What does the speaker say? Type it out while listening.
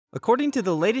According to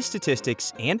the latest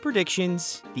statistics and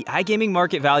predictions, the iGaming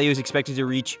market value is expected to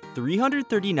reach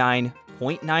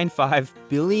 $339.95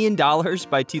 billion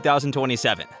by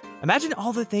 2027. Imagine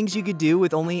all the things you could do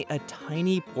with only a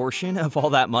tiny portion of all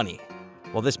that money.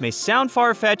 While this may sound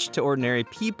far-fetched to ordinary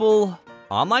people,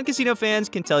 online casino fans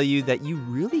can tell you that you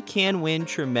really can win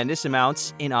tremendous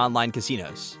amounts in online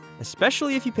casinos,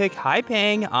 especially if you pick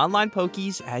high-paying online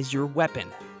pokies as your weapon.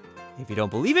 If you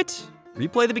don't believe it,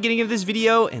 replay the beginning of this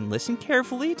video and listen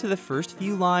carefully to the first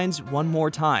few lines one more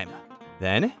time.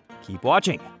 Then, keep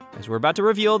watching, as we're about to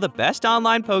reveal the best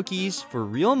online pokies for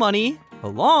real money,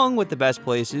 along with the best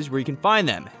places where you can find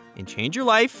them, and change your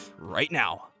life right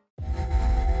now.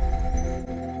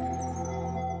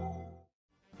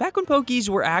 Back when pokies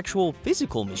were actual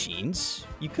physical machines,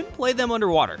 you couldn't play them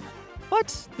underwater.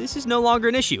 But this is no longer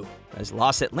an issue, as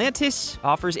Los Atlantis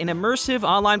offers an immersive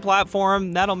online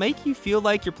platform that'll make you feel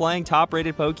like you're playing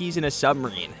top-rated pokies in a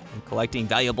submarine and collecting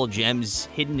valuable gems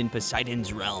hidden in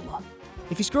Poseidon's realm.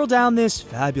 If you scroll down this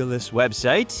fabulous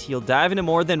website, you'll dive into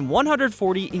more than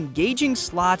 140 engaging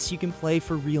slots you can play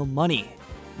for real money.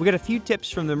 We got a few tips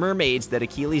from the mermaids that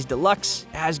Achilles Deluxe,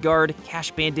 Asgard,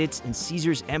 Cash Bandits, and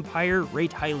Caesar's Empire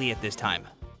rate highly at this time.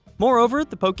 Moreover,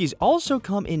 the pokies also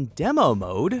come in demo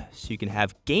mode, so you can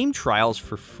have game trials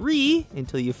for free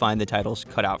until you find the titles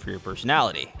cut out for your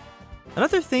personality.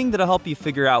 Another thing that'll help you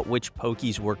figure out which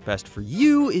pokies work best for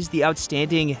you is the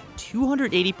outstanding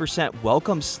 280%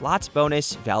 welcome slots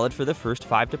bonus valid for the first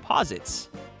 5 deposits.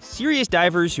 Serious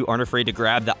divers who aren't afraid to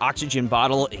grab the oxygen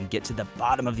bottle and get to the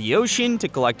bottom of the ocean to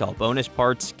collect all bonus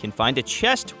parts can find a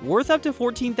chest worth up to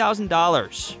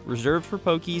 $14,000, reserved for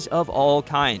pokies of all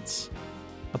kinds.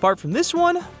 Apart from this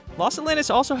one, Los Atlantis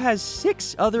also has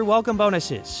 6 other welcome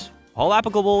bonuses, all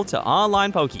applicable to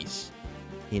online pokies.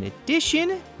 In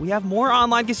addition, we have more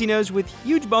online casinos with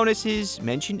huge bonuses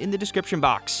mentioned in the description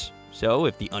box. So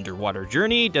if the underwater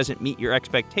journey doesn't meet your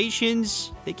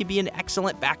expectations, they could be an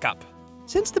excellent backup.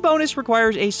 Since the bonus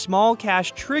requires a small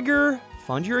cash trigger,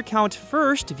 fund your account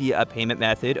first via a payment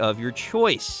method of your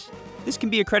choice. This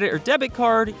can be a credit or debit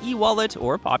card, e-wallet,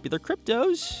 or popular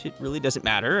cryptos. It really doesn't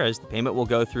matter, as the payment will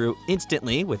go through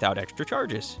instantly without extra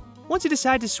charges. Once you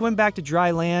decide to swim back to dry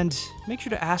land, make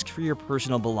sure to ask for your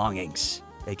personal belongings,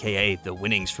 aka the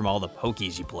winnings from all the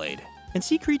pokies you played. And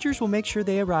sea creatures will make sure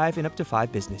they arrive in up to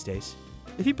 5 business days.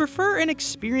 If you prefer an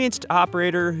experienced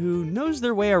operator who knows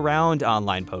their way around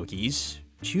online pokies,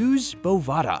 choose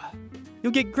Bovada.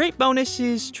 You'll get great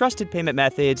bonuses, trusted payment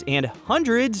methods, and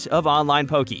hundreds of online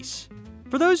pokies.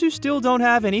 For those who still don't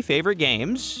have any favorite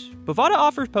games, Bovada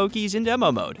offers pokies in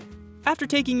demo mode. After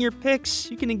taking your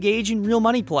picks, you can engage in real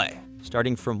money play,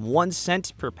 starting from 1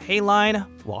 cent per pay line,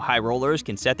 while high rollers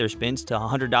can set their spins to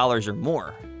 $100 or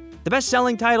more. The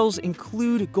best-selling titles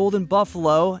include Golden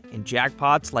Buffalo and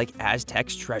jackpots like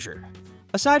Aztec's Treasure.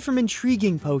 Aside from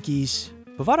intriguing pokies,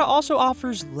 Bovada also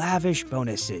offers lavish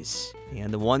bonuses,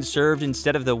 and the one served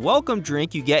instead of the welcome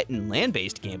drink you get in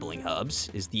land-based gambling hubs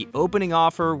is the opening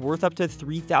offer worth up to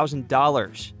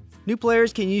 $3,000. New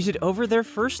players can use it over their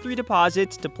first 3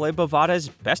 deposits to play Bovada's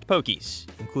best pokies,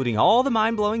 including all the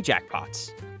mind-blowing jackpots.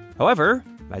 However,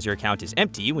 as your account is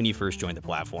empty when you first join the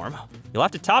platform, you'll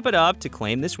have to top it up to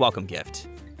claim this welcome gift.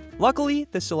 Luckily,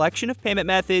 the selection of payment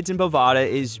methods in Bovada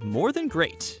is more than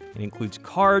great. It includes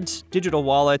cards, digital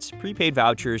wallets, prepaid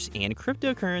vouchers, and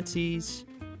cryptocurrencies.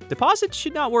 Deposits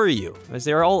should not worry you, as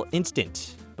they are all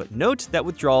instant, but note that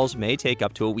withdrawals may take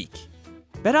up to a week.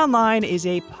 BetOnline is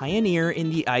a pioneer in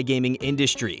the iGaming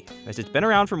industry, as it's been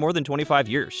around for more than 25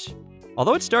 years.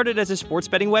 Although it started as a sports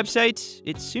betting website,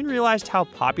 it soon realized how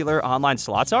popular online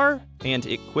slots are, and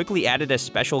it quickly added a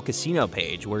special casino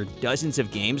page where dozens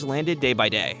of games landed day by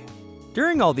day.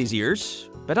 During all these years,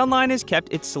 BetOnline has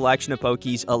kept its selection of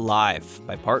pokies alive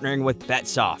by partnering with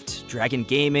Betsoft, Dragon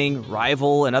Gaming,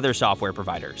 Rival, and other software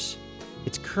providers.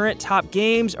 Its current top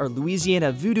games are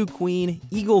Louisiana Voodoo Queen,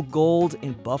 Eagle Gold,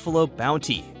 and Buffalo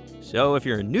Bounty. So if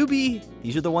you're a newbie,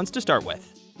 these are the ones to start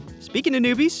with. Speaking of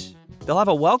newbies, they'll have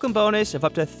a welcome bonus of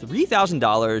up to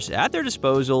 $3,000 at their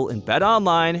disposal in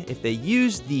BetOnline if they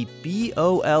use the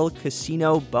BOL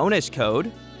Casino bonus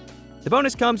code. The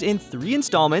bonus comes in 3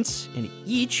 installments, and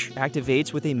each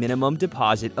activates with a minimum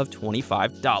deposit of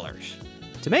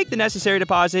 $25. To make the necessary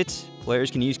deposit,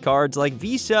 players can use cards like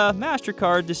Visa,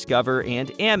 MasterCard, Discover, and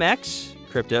Amex,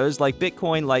 cryptos like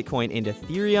Bitcoin, Litecoin, and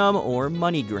Ethereum, or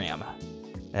MoneyGram.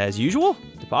 As usual,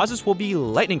 deposits will be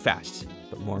lightning fast,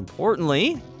 but more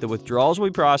importantly, the withdrawals will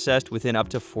be processed within up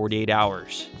to 48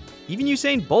 hours. Even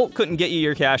Usain Bolt couldn't get you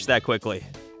your cash that quickly.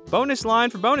 Bonus line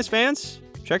for bonus fans.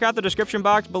 Check out the description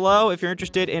box below if you're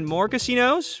interested in more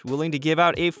casinos willing to give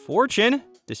out a fortune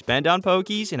to spend on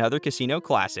Pokies and other casino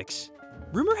classics.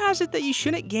 Rumor has it that you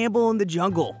shouldn't gamble in the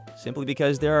jungle, simply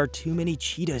because there are too many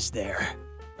cheetahs there.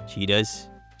 Cheetahs?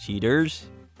 Cheaters?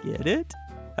 Get it?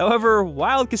 However,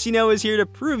 Wild Casino is here to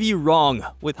prove you wrong,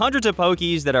 with hundreds of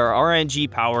Pokies that are RNG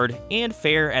powered and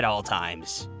fair at all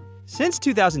times. Since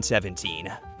 2017,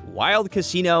 Wild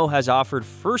Casino has offered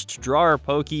first drawer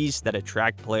Pokies that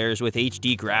attract players with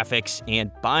HD graphics and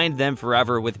bind them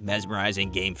forever with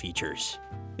mesmerizing game features.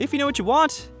 If you know what you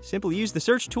want, simply use the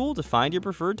search tool to find your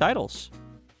preferred titles.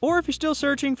 Or if you're still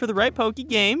searching for the right Pokie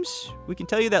games, we can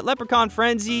tell you that Leprechaun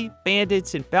Frenzy,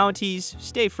 Bandits and Bounties,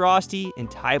 Stay Frosty,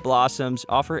 and Tie Blossoms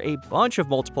offer a bunch of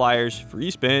multipliers, free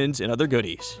spins, and other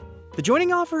goodies. The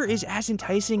joining offer is as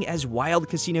enticing as Wild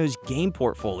Casino's game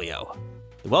portfolio.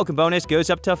 The welcome bonus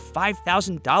goes up to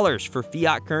 $5,000 for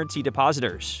fiat currency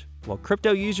depositors, while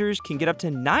crypto users can get up to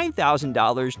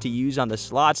 $9,000 to use on the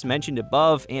slots mentioned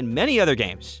above and many other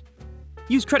games.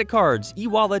 Use credit cards,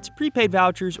 e-wallets, prepaid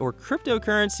vouchers, or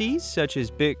cryptocurrencies such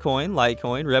as Bitcoin,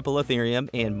 Litecoin, Ripple, Ethereum,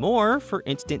 and more for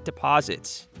instant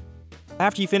deposits.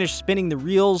 After you finish spinning the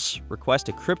reels, request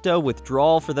a crypto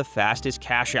withdrawal for the fastest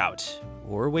cash out,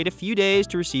 or wait a few days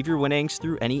to receive your winnings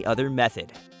through any other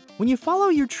method. When you follow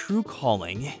your true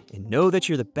calling and know that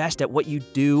you're the best at what you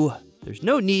do, there's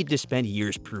no need to spend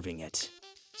years proving it.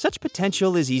 Such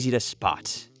potential is easy to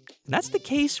spot, and that's the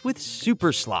case with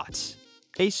Super Slots,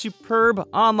 a superb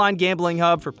online gambling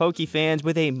hub for Pokie fans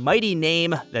with a mighty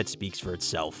name that speaks for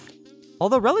itself.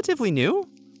 Although relatively new,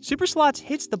 Super Slots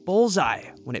hits the bullseye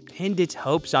when it pinned its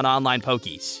hopes on online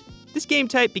Pokies. This game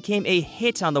type became a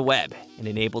hit on the web and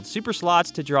enabled Super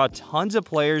Slots to draw tons of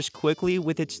players quickly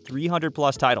with its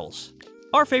 300+ titles.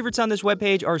 Our favorites on this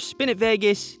webpage are Spin It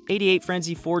Vegas, 88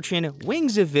 Frenzy Fortune,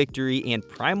 Wings of Victory, and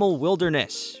Primal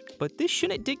Wilderness, but this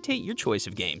shouldn't dictate your choice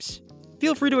of games.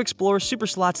 Feel free to explore Super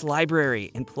Slots'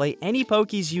 library and play any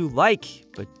Pokies you like,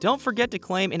 but don't forget to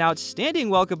claim an outstanding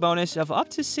welcome bonus of up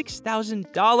to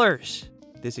 $6,000.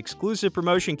 This exclusive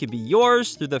promotion can be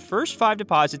yours through the first 5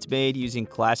 deposits made using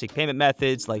classic payment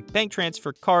methods like bank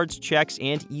transfer, cards, checks,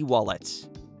 and e-wallets.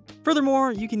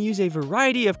 Furthermore, you can use a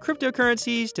variety of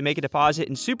cryptocurrencies to make a deposit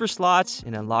in Super Slots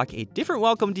and unlock a different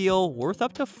welcome deal worth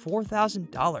up to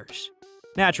 $4,000.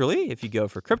 Naturally, if you go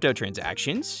for crypto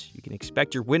transactions, you can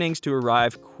expect your winnings to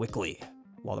arrive quickly,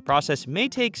 while the process may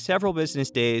take several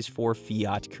business days for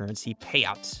fiat currency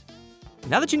payouts.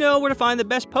 Now that you know where to find the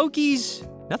best Pokies,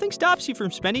 nothing stops you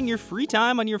from spending your free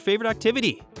time on your favorite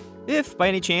activity. If, by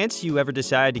any chance, you ever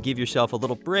decide to give yourself a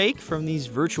little break from these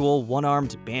virtual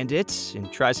one-armed bandits and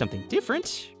try something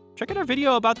different, check out our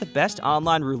video about the best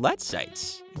online roulette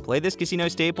sites and play this casino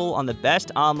staple on the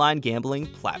best online gambling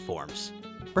platforms.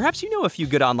 Perhaps you know a few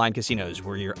good online casinos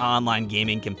where your online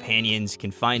gaming companions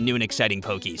can find new and exciting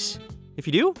Pokies. If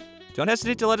you do, don't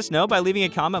hesitate to let us know by leaving a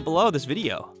comment below this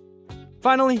video.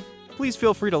 Finally, please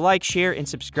feel free to like, share, and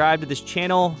subscribe to this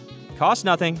channel. It costs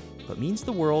nothing, but means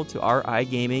the world to our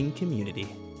iGaming community.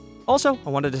 Also, I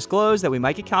want to disclose that we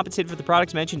might get compensated for the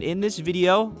products mentioned in this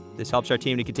video. This helps our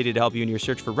team to continue to help you in your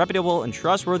search for reputable and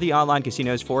trustworthy online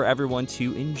casinos for everyone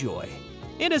to enjoy.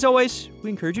 And as always, we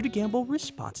encourage you to gamble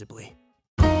responsibly.